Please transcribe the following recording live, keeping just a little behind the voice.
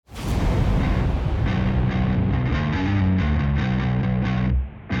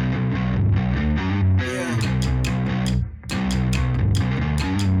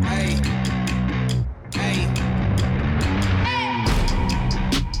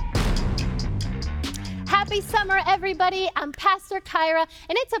Happy summer, everybody. I'm Pastor Kyra,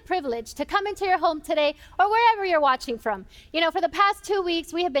 and it's a privilege to come into your home today or wherever you're watching from. You know, for the past 2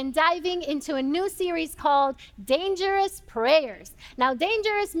 weeks, we have been diving into a new series called Dangerous Prayers. Now,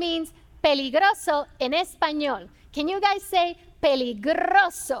 dangerous means peligroso en español. Can you guys say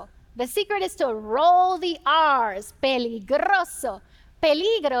peligroso? The secret is to roll the R's, peligroso.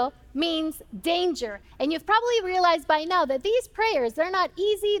 Peligro means danger. And you've probably realized by now that these prayers, they're not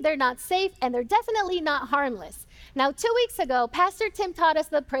easy, they're not safe, and they're definitely not harmless. Now, 2 weeks ago, Pastor Tim taught us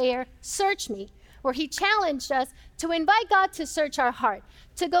the prayer, Search Me, where he challenged us to invite God to search our heart,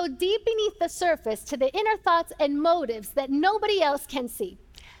 to go deep beneath the surface to the inner thoughts and motives that nobody else can see.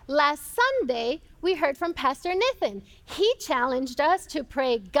 Last Sunday, we heard from Pastor Nathan. He challenged us to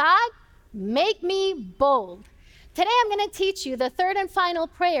pray, God, make me bold. Today, I'm going to teach you the third and final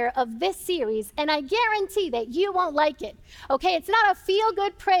prayer of this series, and I guarantee that you won't like it. Okay, it's not a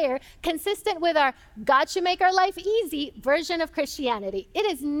feel-good prayer consistent with our God should make our life easy version of Christianity. It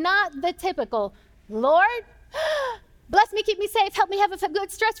is not the typical, Lord, bless me, keep me safe, help me have a good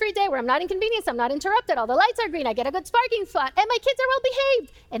stress-free day where I'm not inconvenienced, I'm not interrupted, all the lights are green, I get a good parking spot, and my kids are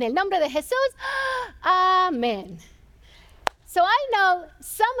well-behaved. En el nombre de Jesús, Amen. So I know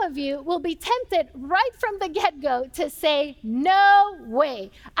some of you will be tempted right from the get-go to say, no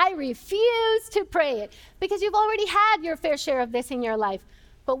way, I refuse to pray it, because you've already had your fair share of this in your life.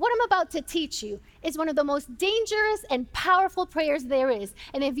 But what I'm about to teach you is one of the most dangerous and powerful prayers there is.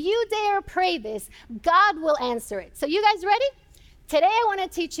 And if you dare pray this, God will answer it. So you guys ready? Today I want to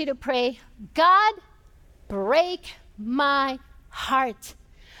teach you to pray, God, break my heart.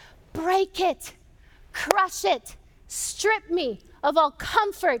 Break it, crush it. Strip me of all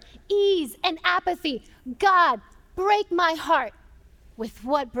comfort, ease, and apathy. God, break my heart with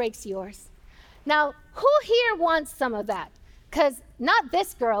what breaks yours. Now, who here wants some of that? Because not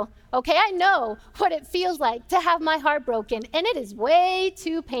this girl, okay? I know what it feels like to have my heart broken, and it is way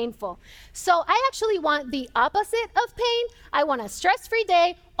too painful. So I actually want the opposite of pain. I want a stress-free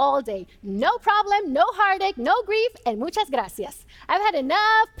day all day. No problem, no heartache, no grief, and muchas gracias. I've had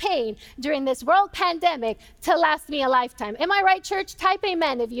enough pain during this world pandemic to last me a lifetime. Am I right, church? Type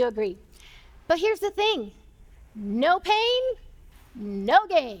amen if you agree. But here's the thing. No pain, no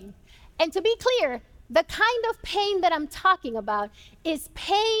gain. And to be clear, the kind of pain that I'm talking about is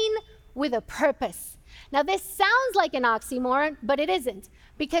pain with a purpose. Now, this sounds like an oxymoron, but it isn't,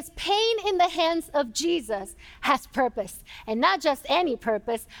 because pain in the hands of Jesus has purpose, and not just any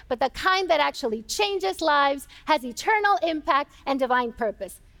purpose, but the kind that actually changes lives, has eternal impact, and divine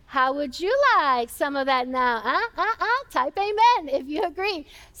purpose. How would you like some of that now? Type amen if you agree.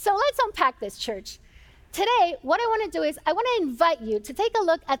 So let's unpack this, church. Today, what I want to do is I want to invite you to take a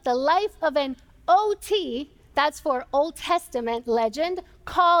look at the life of an OT, that's for Old Testament legend,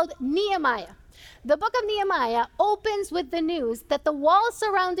 called Nehemiah. The book of Nehemiah opens with the news that the wall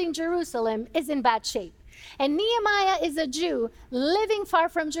surrounding Jerusalem is in bad shape. And Nehemiah is a Jew living far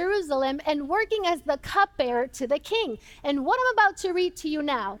from Jerusalem and working as the cupbearer to the king. And what I'm about to read to you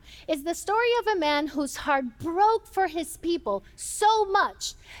now is the story of a man whose heart broke for his people so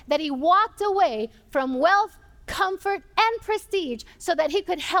much that he walked away from wealth, comfort, and prestige so that he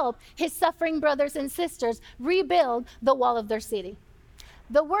could help his suffering brothers and sisters rebuild the wall of their city.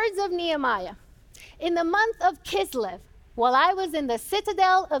 The words of Nehemiah. In the month of Kislev, while I was in the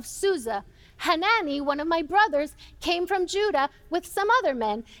citadel of Susa, Hanani, one of my brothers, came from Judah with some other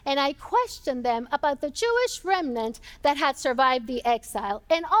men, and I questioned them about the Jewish remnant that had survived the exile,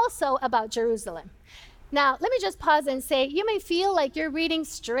 and also about Jerusalem. Now, let me just pause and say, you may feel like you're reading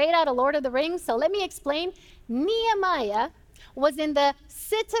straight out of Lord of the Rings, so let me explain. Nehemiah was in the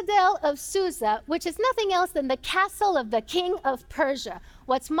citadel of Susa, which is nothing else than the castle of the king of Persia,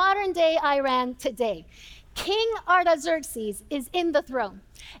 what's modern-day Iran today. King Artaxerxes is in the throne,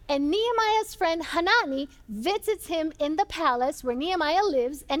 and Nehemiah's friend Hanani visits him in the palace where Nehemiah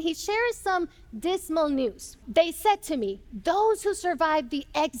lives, and he shares some dismal news. They said to me, those who survived the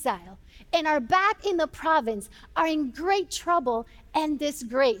exile and are back in the province are in great trouble and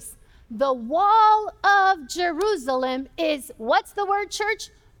disgrace. The wall of Jerusalem is, what's the word, church?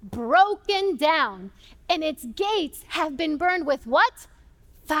 Broken down, and its gates have been burned with what?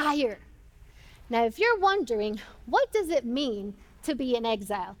 Fire. Now, if you're wondering, what does it mean to be in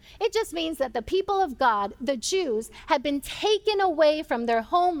exile? It just means that the people of God, the Jews, had been taken away from their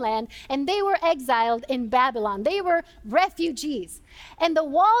homeland and they were exiled in Babylon. They were refugees. And the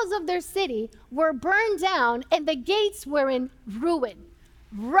walls of their city were burned down and the gates were in ruin.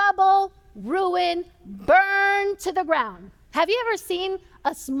 Rubble, ruin, burned to the ground. Have you ever seen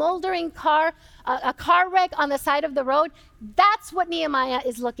a smoldering car, a car wreck on the side of the road? That's what Nehemiah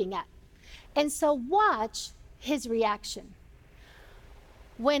is looking at. And so watch his reaction.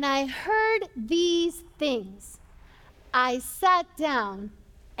 When I heard these things, I sat down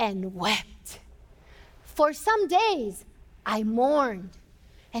and wept. For some days I mourned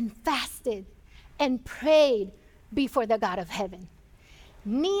and fasted and prayed before the God of heaven.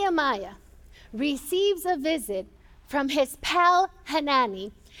 Nehemiah receives a visit from his pal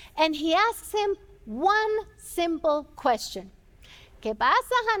Hanani, and he asks him one simple question. ¿Qué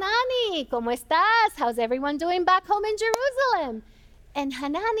pasa, Hanani? ¿Cómo estás? How's everyone doing back home in Jerusalem? And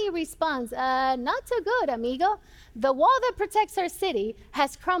Hanani responds, not too good, amigo. The wall that protects our city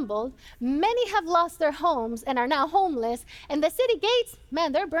has crumbled. Many have lost their homes and are now homeless. And the city gates,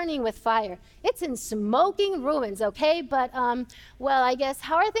 man, they're burning with fire. It's in smoking ruins, okay? But, well, I guess,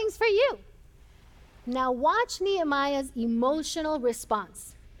 how are things for you? Now watch Nehemiah's emotional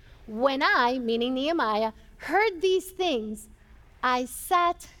response. When I, meaning Nehemiah, heard these things, I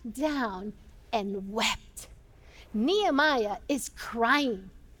sat down and wept. Nehemiah is crying.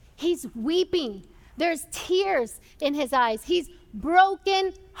 He's weeping. There's tears in his eyes. He's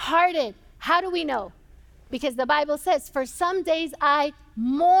broken-hearted. How do we know? Because the Bible says, for some days I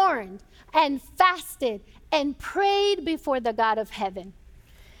mourned and fasted and prayed before the God of heaven.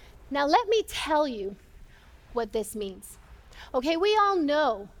 Now let me tell you what this means. Okay, we all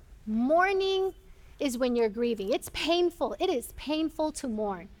know mourning is when you're grieving. It's painful. It is painful to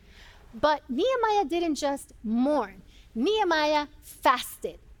mourn. But Nehemiah didn't just mourn. Nehemiah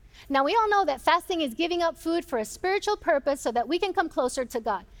fasted. Now, we all know that fasting is giving up food for a spiritual purpose so that we can come closer to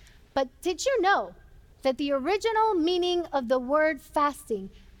God. But did you know that the original meaning of the word fasting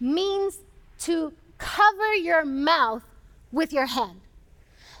means to cover your mouth with your hand?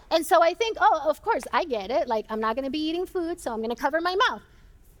 And so I think, oh, of course, I get it. Like, I'm not going to be eating food, so I'm going to cover my mouth.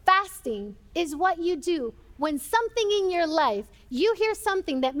 Fasting is what you do when something in your life, you hear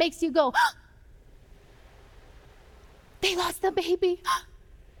something that makes you go, they lost the baby.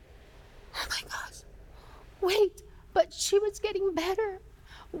 Oh my gosh. Wait, but she was getting better.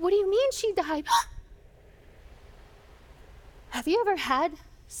 What do you mean she died? Have you ever had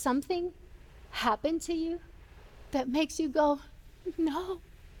something happen to you that makes you go, no,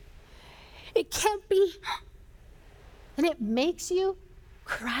 it can't be? And it makes you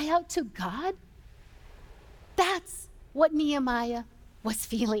cry out to God? That's what Nehemiah was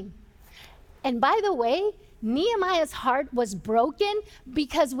feeling. And by the way, Nehemiah's heart was broken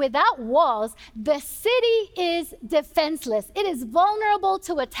because without walls, the city is defenseless. It is vulnerable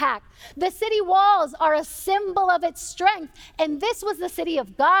to attack. The city walls are a symbol of its strength. And this was the city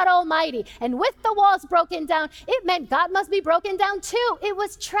of God Almighty. And with the walls broken down, it meant God must be broken down too. It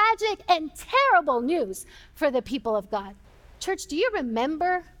was tragic and terrible news for the people of God. Church, do you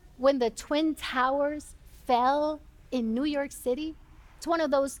remember when the Twin Towers fell in New York City? It's one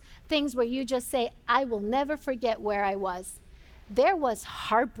of those things where you just say, I will never forget where I was. There was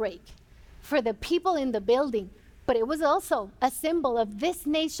heartbreak for the people in the building, but it was also a symbol of this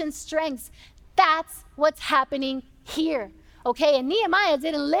nation's strengths. That's what's happening here. Okay, and Nehemiah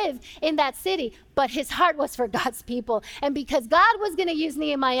didn't live in that city, but his heart was for God's people. And because God was going to use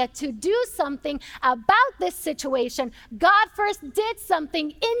Nehemiah to do something about this situation, God first did something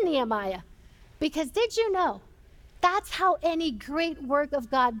in Nehemiah. Because did you know? That's how any great work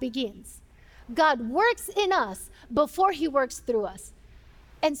of God begins. God works in us before he works through us.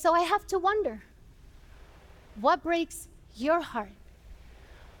 And so I have to wonder, what breaks your heart?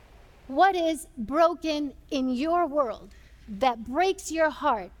 What is broken in your world that breaks your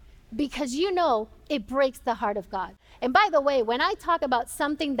heart because you know it breaks the heart of God? And by the way, when I talk about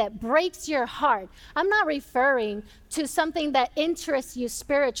something that breaks your heart, I'm not referring to something that interests you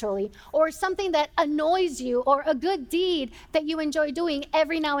spiritually or something that annoys you or a good deed that you enjoy doing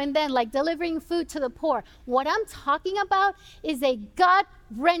every now and then, like delivering food to the poor. What I'm talking about is a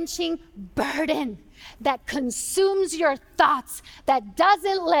gut-wrenching burden that consumes your thoughts, that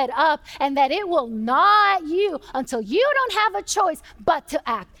doesn't let up, and that it will gnaw at you until you don't have a choice but to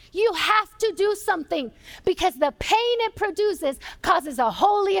act. You have to do something because the pain it produces causes a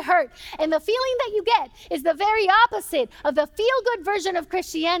holy hurt. And the feeling that you get is the very opposite of the feel-good version of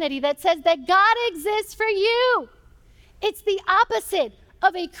Christianity that says that God exists for you. It's the opposite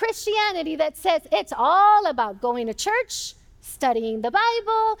of a Christianity that says it's all about going to church, studying the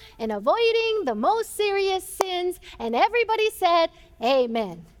Bible, and avoiding the most serious sins. And everybody said,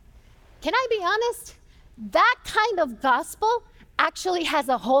 amen. Can I be honest? That kind of gospel actually has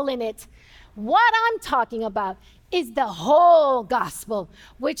a hole in it. What I'm talking about is the whole gospel,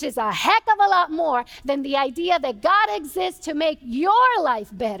 which is a heck of a lot more than the idea that God exists to make your life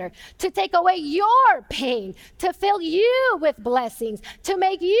better, to take away your pain, to fill you with blessings, to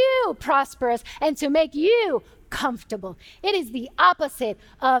make you prosperous, and to make you comfortable. It is the opposite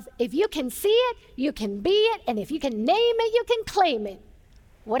of if you can see it, you can be it, and if you can name it, you can claim it.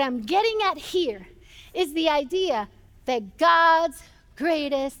 What I'm getting at here is the idea that God's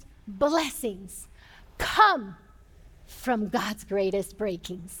greatest blessings come from God's greatest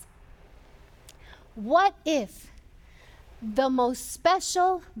breakings. What if the most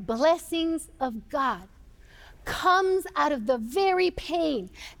special blessings of God comes out of the very pain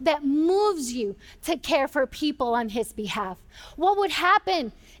that moves you to care for people on his behalf? What would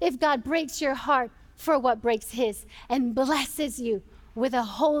happen if God breaks your heart for what breaks his and blesses you with a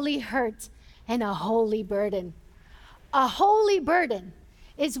holy hurt and a holy burden? A holy burden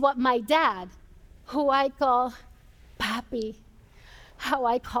is what my dad, who I call Papi, how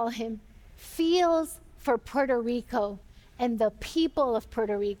I call him, feels for Puerto Rico and the people of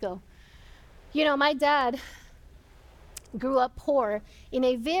Puerto Rico. You know, my dad grew up poor in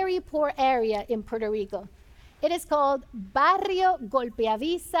a very poor area in Puerto Rico. It is called Barrio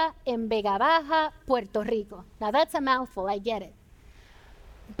Golpeavisa en Vega Baja, Puerto Rico. Now that's a mouthful, I get it.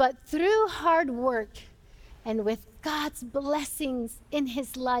 But through hard work and with God's blessings in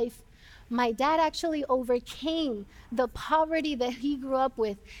his life, my dad actually overcame the poverty that he grew up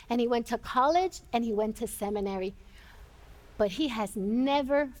with, and he went to college and he went to seminary. But he has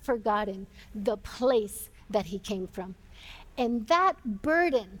never forgotten the place that he came from. And that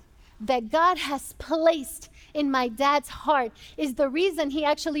burden that God has placed in my dad's heart is the reason he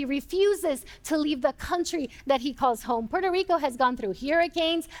actually refuses to leave the country that he calls home. Puerto Rico has gone through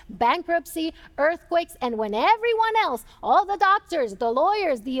hurricanes, bankruptcy, earthquakes, and when everyone else, all the doctors, the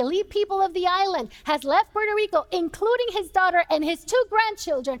lawyers, the elite people of the island has left Puerto Rico, including his daughter and his 2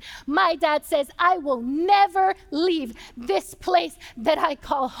 grandchildren, my dad says, I will never leave this place that I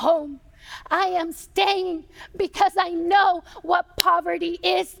call home. I am staying because I know what poverty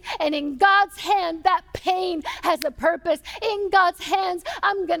is. And in God's hand, that pain has a purpose. In God's hands,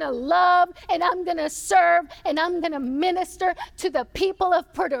 I'm going to love and I'm going to serve and I'm going to minister to the people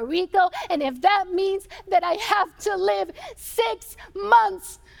of Puerto Rico. And if that means that I have to live 6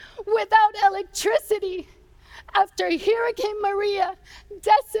 months without electricity after Hurricane Maria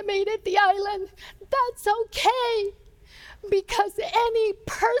decimated the island, that's okay. Because any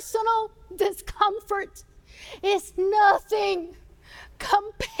personal discomfort is nothing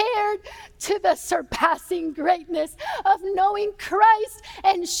compared to the surpassing greatness of knowing Christ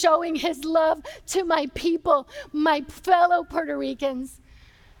and showing his love to my people, my fellow Puerto Ricans.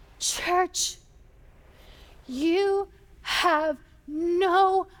 Church, you have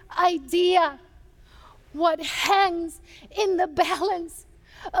no idea what hangs in the balance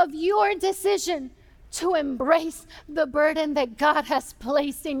of your decision to embrace the burden that God has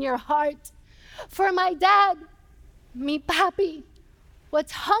placed in your heart. For my dad, mi papi,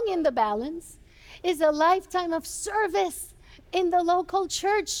 what's hung in the balance is a lifetime of service in the local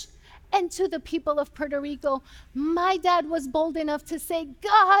church and to the people of Puerto Rico. My dad was bold enough to say,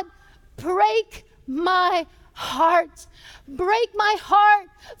 God, break my heart. Break my heart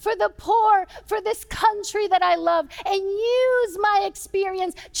for the poor, for this country that I love, and use my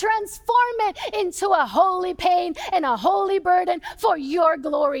experience, transform it into a holy pain and a holy burden for your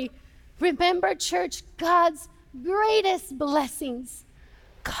glory. Remember, church, God's greatest blessings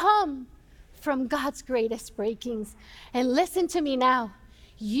come from God's greatest breakings. And listen to me now.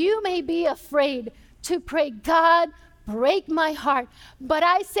 You may be afraid to pray, God, break my heart. But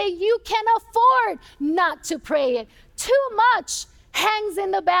I say you can afford not to pray it. Too much hangs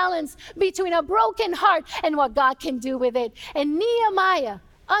in the balance between a broken heart and what God can do with it. And Nehemiah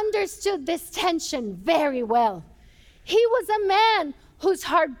understood this tension very well. He was a man whose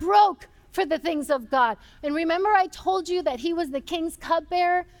heart broke for the things of God. And remember I told you that he was the king's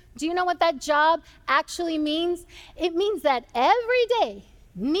cupbearer? Do you know what that job actually means? It means that every day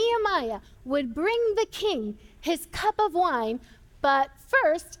Nehemiah would bring the king his cup of wine, but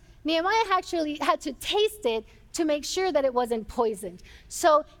first, Nehemiah actually had to taste it to make sure that it wasn't poisoned.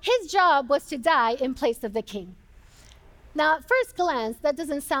 So his job was to die in place of the king. Now, at first glance, that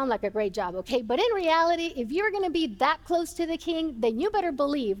doesn't sound like a great job, okay? But in reality, if you're going to be that close to the king, then you better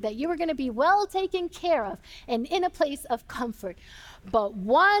believe that you were going to be well taken care of and in a place of comfort. But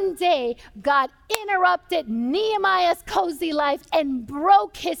one day, God interrupted Nehemiah's cozy life and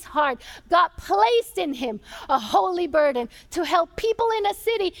broke his heart. God placed in him a holy burden to help people in a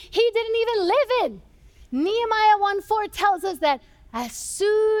city he didn't even live in. Nehemiah 1:4 tells us that as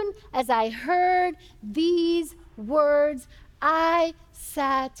soon as I heard these words, I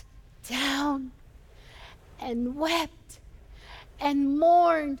sat down and wept and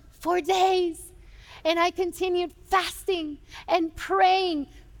mourned for days. And I continued fasting and praying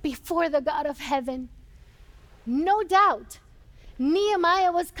before the God of heaven. No doubt,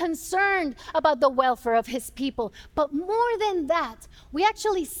 Nehemiah was concerned about the welfare of his people. But more than that, we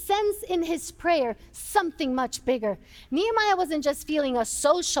actually sense in his prayer something much bigger. Nehemiah wasn't just feeling a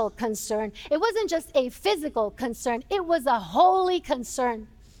social concern. It wasn't just a physical concern. It was a holy concern.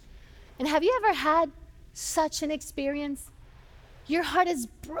 And have you ever had such an experience? Your heart is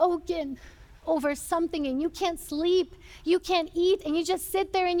broken over something and you can't sleep, you can't eat, and you just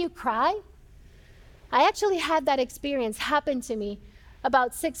sit there and you cry? I actually had that experience happen to me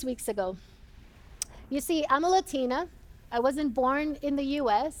about 6 weeks ago. You see, I'm a Latina. I wasn't born in the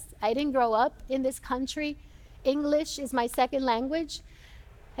US. I didn't grow up in this country. English is my second language.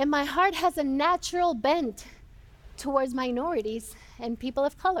 And my heart has a natural bent towards minorities and people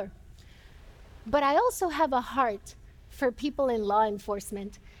of color. But I also have a heart for people in law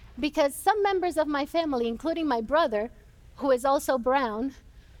enforcement because some members of my family, including my brother, who is also brown,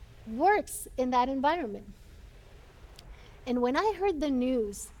 works in that environment. And when I heard the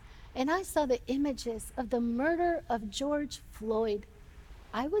news and I saw the images of the murder of George Floyd,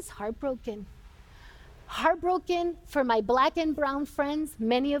 I was heartbroken. Heartbroken for my black and brown friends,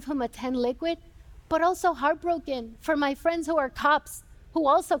 many of whom attend Liquid, but also heartbroken for my friends who are cops who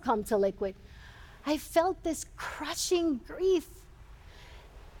also come to Liquid. I felt this crushing grief.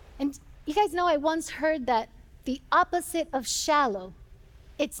 And you guys know I once heard that the opposite of shallow,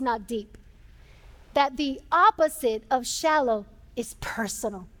 it's not deep. That the opposite of shallow is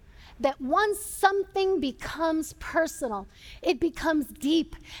personal. That once something becomes personal, it becomes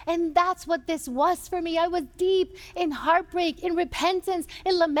deep. And that's what this was for me. I was deep in heartbreak, in repentance,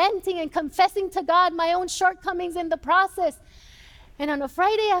 in lamenting and confessing to God my own shortcomings in the process. And on a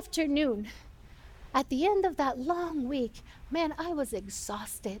Friday afternoon, at the end of that long week, man, I was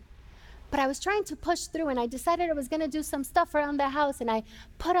exhausted. But I was trying to push through, and I decided I was going to do some stuff around the house, and I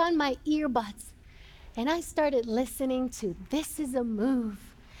put on my earbuds, and I started listening to This Is a Move,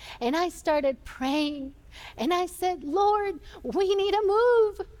 and I started praying, and I said, Lord, we need a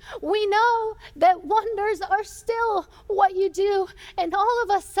move. We know that wonders are still what you do. And all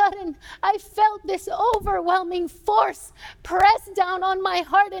of a sudden, I felt this overwhelming force press down on my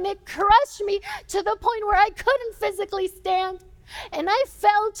heart, and it crushed me to the point where I couldn't physically stand. And I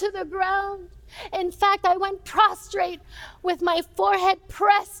fell to the ground. In fact, I went prostrate with my forehead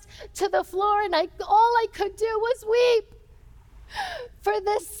pressed to the floor, and all I could do was weep for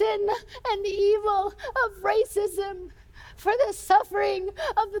the sin and evil of racism, for the suffering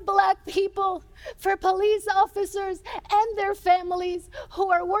of the Black people, for police officers and their families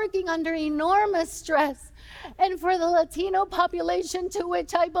who are working under enormous stress, and for the Latino population to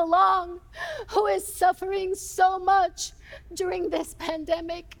which I belong, who is suffering so much during this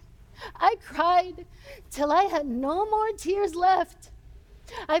pandemic. I cried till I had no more tears left.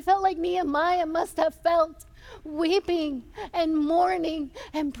 I felt like Nehemiah must have felt, weeping and mourning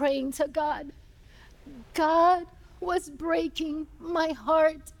and praying to God. God was breaking my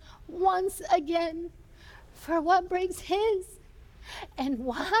heart once again for what breaks his. And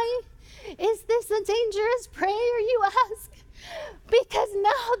why is this a dangerous prayer, you ask? Because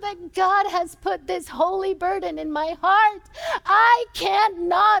now that God has put this holy burden in my heart, I can't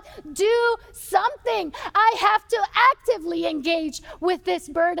not do something. I have to actively engage with this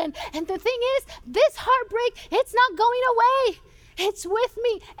burden. And the thing is, this heartbreak, it's not going away. It's with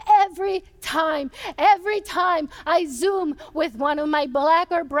me every time. Every time I Zoom with one of my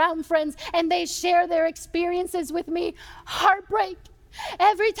Black or brown friends and they share their experiences with me, heartbreak.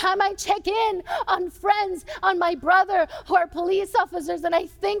 Every time I check in on friends, on my brother who are police officers, and I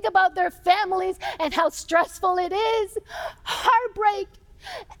think about their families and how stressful it is, heartbreak.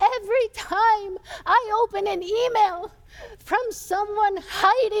 Every time I open an email from someone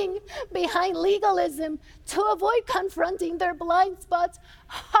hiding behind legalism to avoid confronting their blind spots,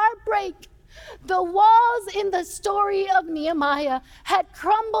 heartbreak. The walls in the story of Nehemiah had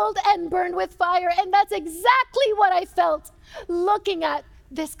crumbled and burned with fire, and that's exactly what I felt looking at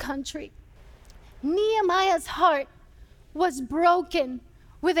this country. Nehemiah's heart was broken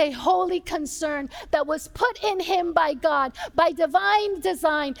with a holy concern that was put in him by God, by divine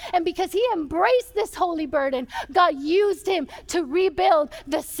design. And because he embraced this holy burden, God used him to rebuild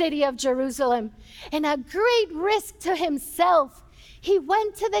the city of Jerusalem. And at great risk to himself, he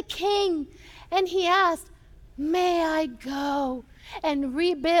went to the king and he asked, "May I go and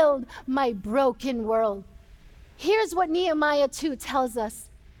rebuild my broken world?" Here's what Nehemiah 2 tells us.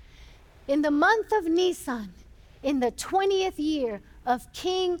 In the month of Nisan, in the 20th year of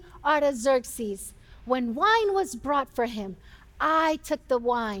King Artaxerxes, when wine was brought for him, I took the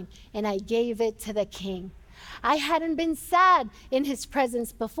wine and I gave it to the king. I hadn't been sad in his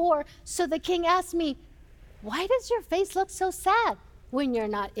presence before, so the king asked me, "Why does your face look so sad when you're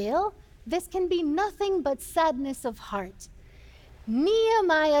not ill? This can be nothing but sadness of heart."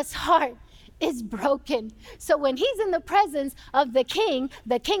 Nehemiah's heart is broken. So when he's in the presence of the king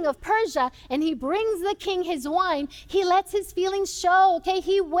of Persia, and he brings the king his wine, he lets his feelings show, okay?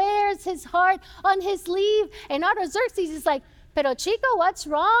 He wears his heart on his sleeve. And Artaxerxes is like, "Pero chico, what's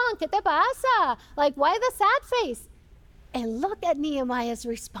wrong? ¿Qué te pasa? Like, why the sad face?" And look at Nehemiah's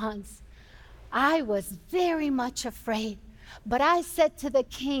response. "I was very much afraid, but I said to the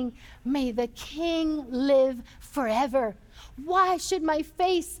king, 'May the king live forever.' Why should my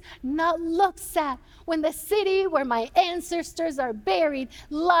face not look sad when the city where my ancestors are buried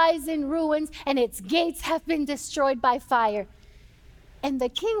lies in ruins and its gates have been destroyed by fire?" And the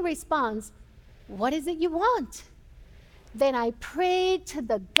king responds, "What is it you want?" Then I prayed to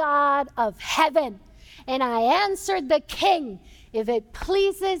the God of heaven, and I answered the king, "If it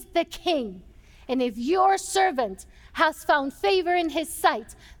pleases the king, and if your servant has found favor in his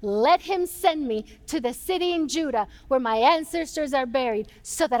sight, let him send me to the city in Judah where my ancestors are buried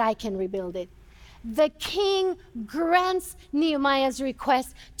so that I can rebuild it." The king grants Nehemiah's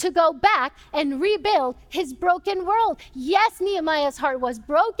request to go back and rebuild his broken world. Yes, Nehemiah's heart was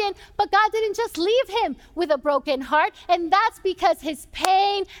broken, but God didn't just leave him with a broken heart, and that's because his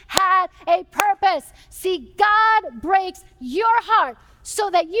pain had a purpose. See, God breaks your heart so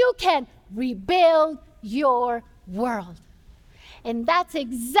that you can rebuild your world. And that's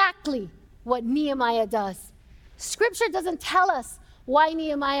exactly what Nehemiah does. Scripture doesn't tell us why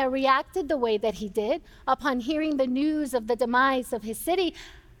Nehemiah reacted the way that he did upon hearing the news of the demise of his city.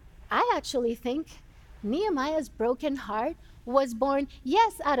 I actually think Nehemiah's broken heart was born,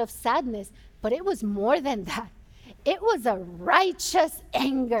 yes, out of sadness, but it was more than that. It was a righteous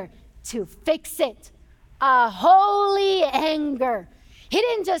anger to fix it, a holy anger. He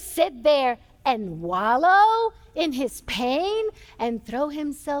didn't just sit there and wallow in his pain and throw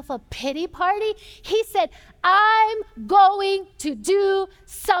himself a pity party. He said, "I'm going to do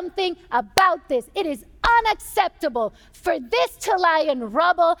something about this. It is unacceptable for this to lie in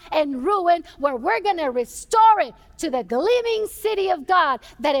rubble and ruin, where we're going to restore it to the gleaming city of God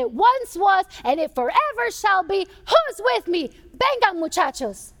that it once was and it forever shall be." Who's with me? Vengan,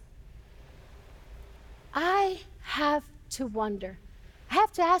 muchachos. I have to wonder, I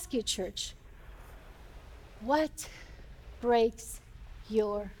have to ask you, church, what breaks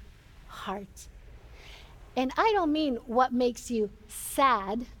your heart? And I don't mean what makes you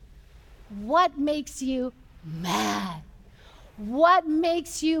sad. What makes you mad? What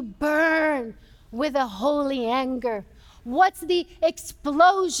makes you burn with a holy anger? What's the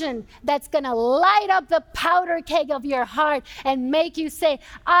explosion that's going to light up the powder keg of your heart and make you say,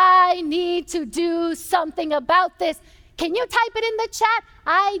 "I need to do something about this"? Can you type it in the chat?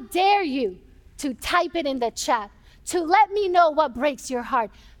 I dare you to type it in the chat, to let me know what breaks your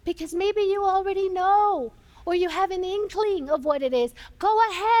heart. Because maybe you already know, or you have an inkling of what it is. Go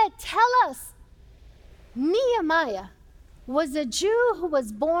ahead, tell us. Nehemiah was a Jew who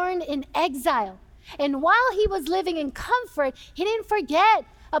was born in exile. And while he was living in comfort, he didn't forget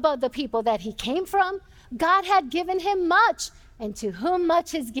about the people that he came from. God had given him much, and to whom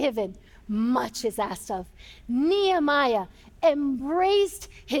much is given, much is asked of. Nehemiah embraced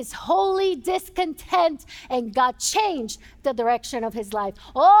his holy discontent, and God changed the direction of his life.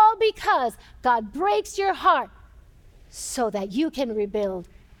 All because God breaks your heart so that you can rebuild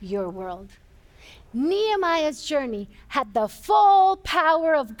your world. Nehemiah's journey had the full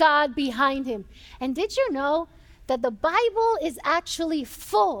power of God behind him. And did you know that the Bible is actually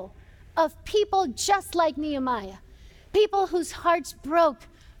full of people just like Nehemiah? People whose hearts broke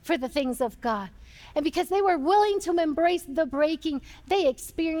for the things of God. And because they were willing to embrace the breaking, they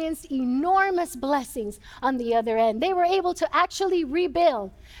experienced enormous blessings on the other end. They were able to actually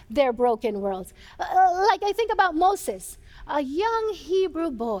rebuild their broken worlds. Like I think about Moses, a young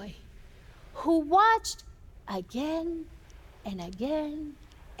Hebrew boy who watched again and again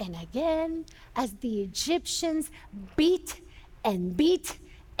and again as the Egyptians beat and beat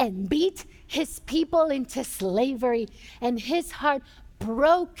and beat his people into slavery. And his heart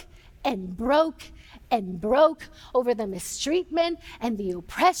broke and broke and broke over the mistreatment and the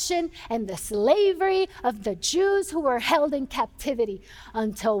oppression and the slavery of the Jews who were held in captivity,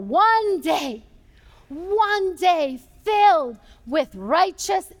 until one day, filled with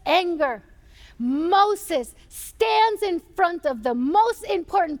righteous anger, Moses stands in front of the most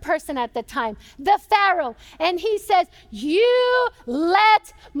important person at the time, the Pharaoh, and he says, "You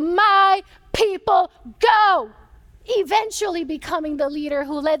let my people go." Eventually becoming the leader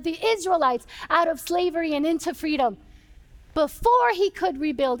who led the Israelites out of slavery and into freedom. Before he could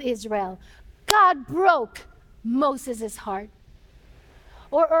rebuild Israel, God broke Moses' heart.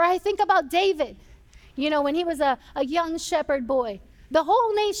 Or I think about David, when he was a young shepherd boy. The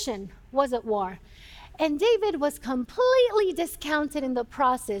whole nation was at war. And David was completely discounted in the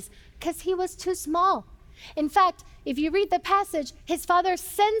process because he was too small. In fact, if you read the passage, his father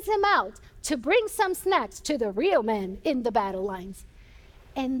sends him out to bring some snacks to the real men in the battle lines.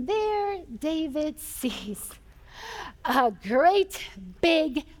 And there David sees a great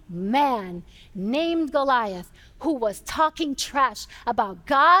big man named Goliath who was talking trash about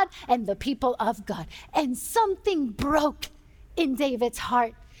God and the people of God. And something broke in David's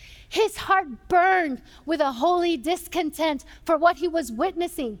heart. His heart burned with a holy discontent for what he was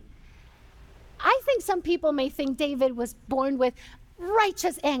witnessing. I think some people may think David was born with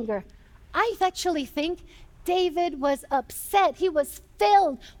righteous anger. I actually think David was upset. He was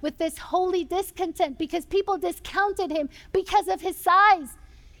filled with this holy discontent because people discounted him because of his size.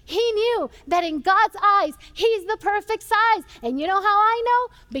 He knew that in God's eyes, he's the perfect size. And you know how I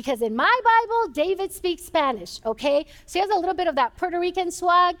know? Because in my Bible, David speaks Spanish, okay? So he has a little bit of that Puerto Rican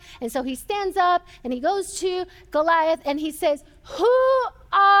swag. And so he stands up and he goes to Goliath and he says, "Who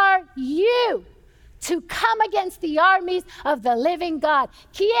are you to come against the armies of the living God?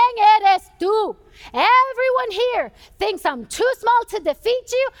 ¿Quién eres tú?" Everyone here thinks I'm too small to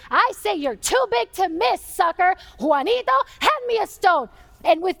defeat you. I say you're too big to miss, sucker. Juanito, hand me a stone.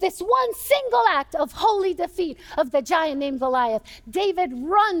 And with this one single act of holy defeat of the giant named Goliath, David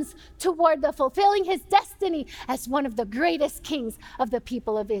runs toward the fulfilling his destiny as one of the greatest kings of the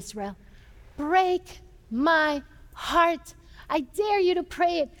people of Israel. Break my heart. I dare you to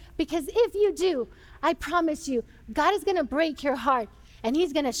pray it, because if you do, I promise you, God is going to break your heart. And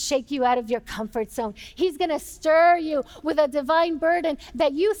he's going to shake you out of your comfort zone. He's going to stir you with a divine burden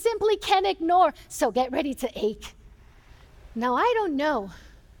that you simply can't ignore. So get ready to ache. Now, I don't know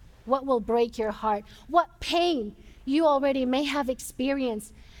what will break your heart, what pain you already may have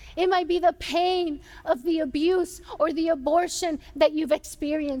experienced. It might be the pain of the abuse or the abortion that you've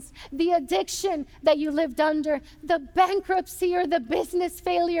experienced, the addiction that you lived under, the bankruptcy or the business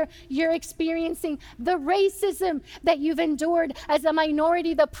failure you're experiencing, the racism that you've endured as a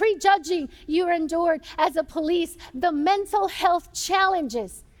minority, the prejudging you endured as a police, the mental health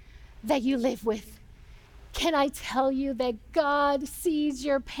challenges that you live with. Can I tell you that God sees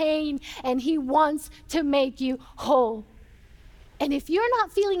your pain and he wants to make you whole? And if you're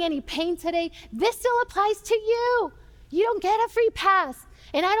not feeling any pain today, this still applies to you. You don't get a free pass.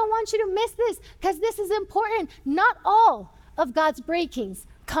 And I don't want you to miss this, because this is important. Not all of God's breakings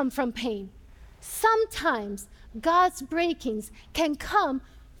come from pain. Sometimes God's breakings can come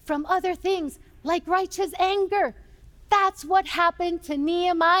from other things, like righteous anger. That's what happened to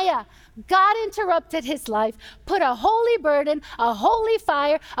Nehemiah. God interrupted his life, put a holy burden, a holy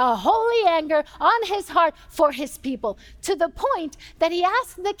fire, a holy anger on his heart for his people, to the point that he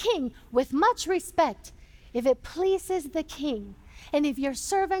asked the king with much respect, "If it pleases the king, and if your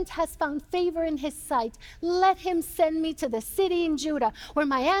servant has found favor in his sight, let him send me to the city in Judah where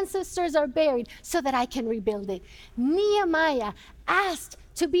my ancestors are buried so that I can rebuild it." Nehemiah asked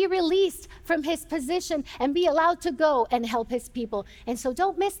to be released from his position and be allowed to go and help his people. And so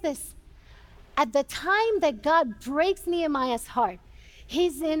don't miss this. At the time that God breaks Nehemiah's heart,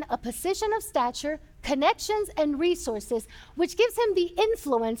 he's in a position of stature, connections, and resources, which gives him the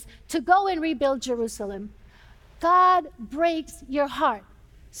influence to go and rebuild Jerusalem. God breaks your heart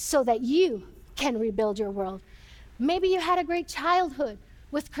so that you can rebuild your world. Maybe you had a great childhood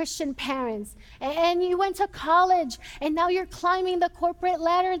with Christian parents, and you went to college, and now you're climbing the corporate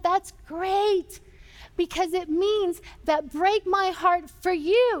ladder. That's great, because it means that break my heart for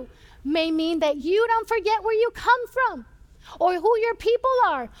you may mean that you don't forget where you come from, or who your people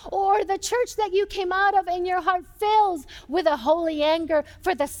are, or the church that you came out of, and your heart fills with a holy anger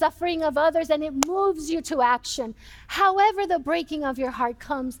for the suffering of others, and it moves you to action. However the breaking of your heart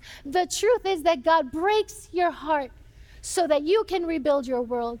comes, the truth is that God breaks your heart so that you can rebuild your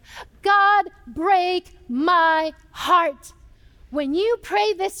world. God, break my heart. When you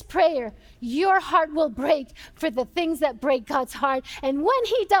pray this prayer, your heart will break for the things that break God's heart. And when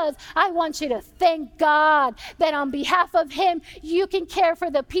he does, I want you to thank God that on behalf of him, you can care for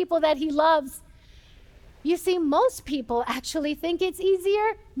the people that he loves. You see, most people actually think it's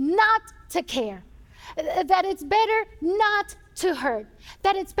easier not to care, that it's better not to hurt,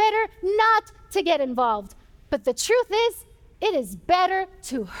 that it's better not to get involved. But the truth is, it is better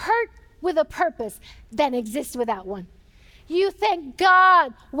to hurt with a purpose than exist without one. You thank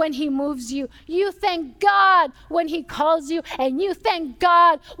God when he moves you. You thank God when he calls you. And you thank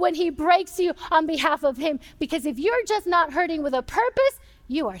God when he breaks you on behalf of him. Because if you're just not hurting with a purpose,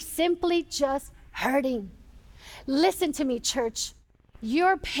 you are simply just hurting. Listen to me, church.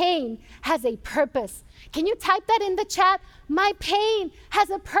 Your pain has a purpose. Can you type that in the chat? My pain has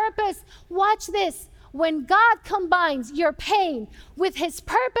a purpose. Watch this. When God combines your pain with his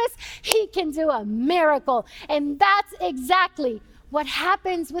purpose, he can do a miracle. And that's exactly what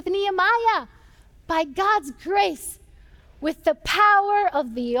happens with Nehemiah. By God's grace, with the power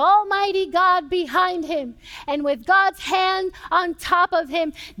of the Almighty God behind him, and with God's hand on top of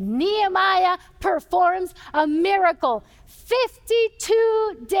him, Nehemiah performs a miracle.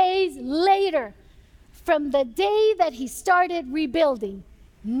 52 days later, from the day that he started rebuilding,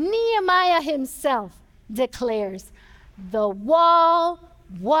 Nehemiah himself declares, the wall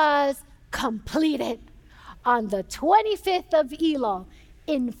was completed on the 25th of Elul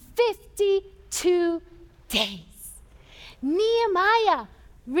in 52 days. Nehemiah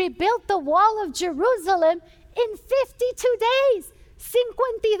rebuilt the wall of Jerusalem in 52 days.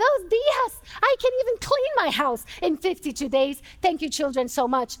 52 días. I can even clean my house in 52 days. Thank you, children, so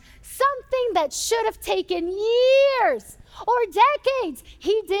much. Something that should have taken years or decades,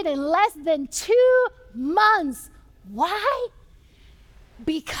 he did in less than 2 months. Why?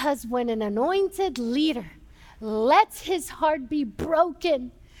 Because when an anointed leader lets his heart be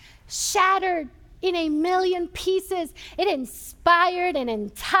broken, shattered in a million pieces, it inspired an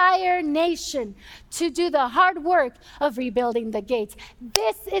entire nation to do the hard work of rebuilding the gates.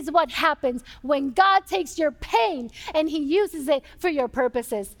 This is what happens when God takes your pain and he uses it for your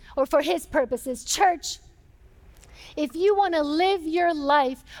purposes or for his purposes. Church, if you want to live your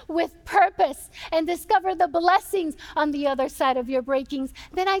life with purpose and discover the blessings on the other side of your breakings,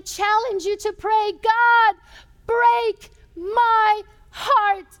 then I challenge you to pray, God, break my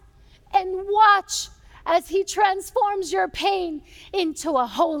heart, and watch as he transforms your pain into a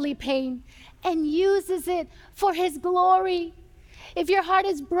holy pain and uses it for his glory. If your heart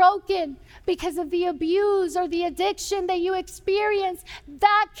is broken because of the abuse or the addiction that you experience,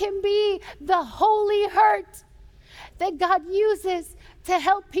 that can be the holy hurt that God uses to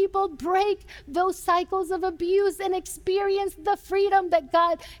help people break those cycles of abuse and experience the freedom that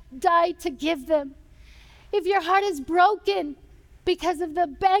God died to give them. If your heart is broken because of the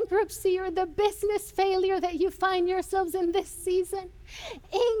bankruptcy or the business failure that you find yourselves in this season,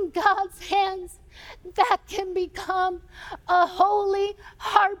 in God's hands, that can become a holy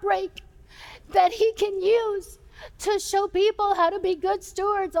heartbreak that he can use to show people how to be good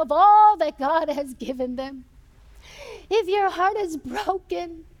stewards of all that God has given them. If your heart is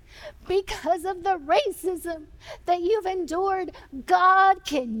broken because of the racism that you've endured, God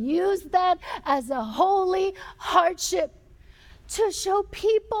can use that as a holy hardship to show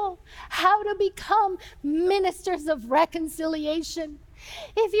people how to become ministers of reconciliation.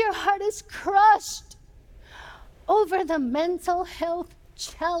 If your heart is crushed over the mental health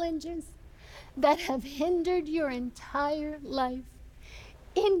challenges that have hindered your entire life,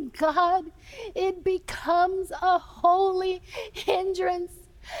 in God, it becomes a holy hindrance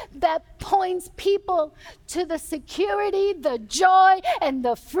that points people to the security, the joy, and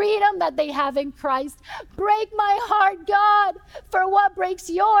the freedom that they have in Christ. Break my heart, God, for what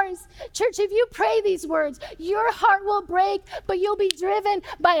breaks yours. Church, if you pray these words, your heart will break, but you'll be driven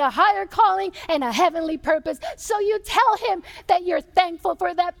by a higher calling and a heavenly purpose. So you tell him that you're thankful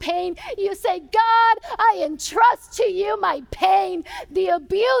for that pain. You say, God, I entrust to you my pain, the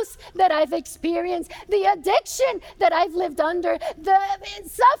abuse that I've experienced, the addiction that I've lived under, the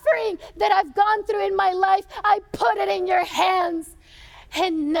suffering that I've gone through in my life. I put it in your hands.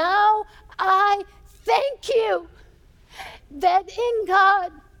 And now I thank you that in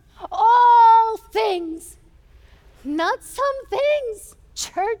God, all things, not some things,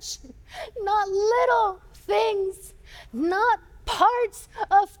 church, not little things, not parts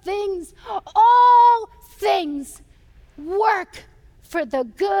of things, all things work for the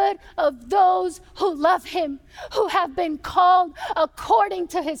good of those who love him, who have been called according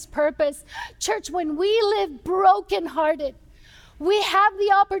to his purpose. Church, when we live brokenhearted, we have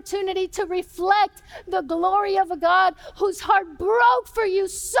the opportunity to reflect the glory of a God whose heart broke for you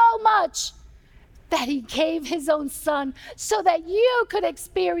so much that he gave his own son so that you could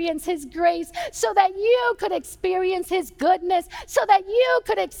experience his grace, so that you could experience his goodness, so that you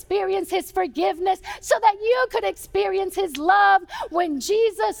could experience his forgiveness, so that you could experience his love. When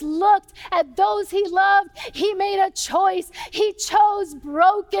Jesus looked at those he loved, he made a choice. He chose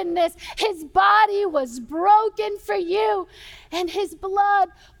brokenness. His body was broken for you, and his blood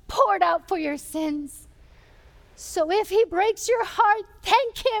poured out for your sins. So if he breaks your heart,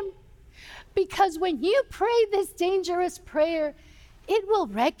 thank him. Because when you pray this dangerous prayer, it will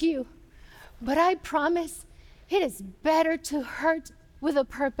wreck you. But I promise it is better to hurt with a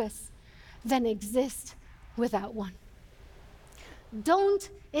purpose than exist without one. Don't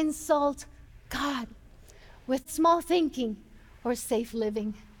insult God with small thinking or safe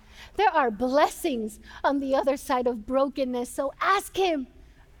living. There are blessings on the other side of brokenness, so ask him,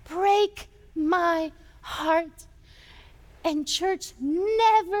 break my heart. And church,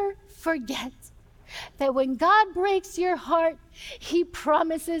 never forget that when God breaks your heart, he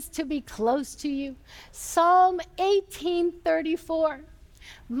promises to be close to you. Psalm 18:34,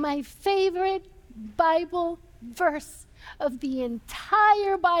 my favorite Bible verse of the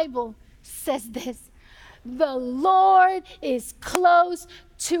entire Bible, says this: the Lord is close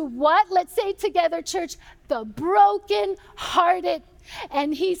to what? Let's say together, church, the broken-hearted,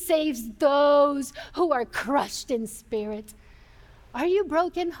 and he saves those who are crushed in spirit. Are you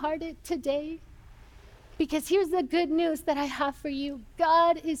broken-hearted today? Because here's the good news that I have for you.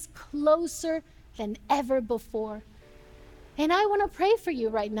 God is closer than ever before. And I want to pray for you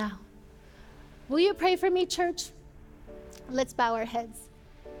right now. Will you pray for me, church? Let's bow our heads.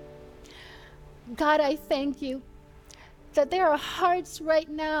 God, I thank you that there are hearts right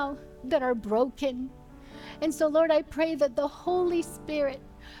now that are broken. And so, Lord, I pray that the Holy Spirit,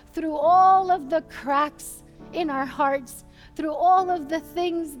 through all of the cracks in our hearts, through all of the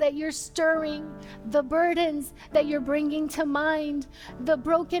things that you're stirring, the burdens that you're bringing to mind, the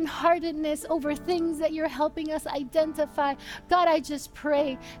brokenheartedness over things that you're helping us identify, God, I just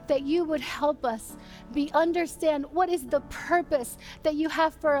pray that you would help us understand what is the purpose that you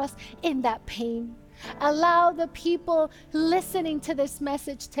have for us in that pain. Allow the people listening to this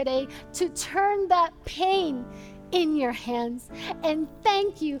message today to turn that pain in your hands. And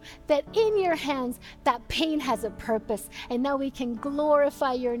thank you that in your hands, that pain has a purpose. And now we can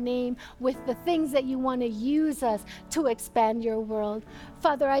glorify your name with the things that you want to use us to expand your world.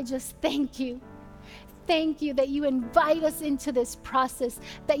 Father, I just thank you. Thank you that you invite us into this process,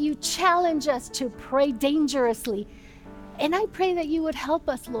 that you challenge us to pray dangerously. And I pray that you would help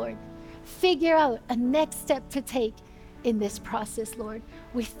us, Lord, figure out a next step to take in this process, Lord.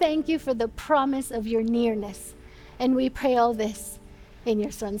 We thank you for the promise of your nearness. And we pray all this in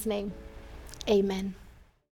your Son's name. Amen.